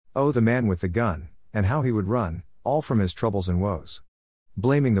Oh, the man with the gun, and how he would run, all from his troubles and woes.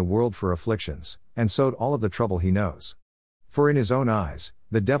 Blaming the world for afflictions, and sowed all of the trouble he knows. For in his own eyes,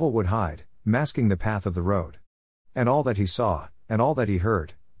 the devil would hide, masking the path of the road. And all that he saw, and all that he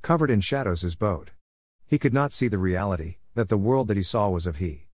heard, covered in shadows his boat. He could not see the reality, that the world that he saw was of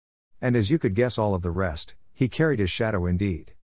he. And as you could guess all of the rest, he carried his shadow indeed.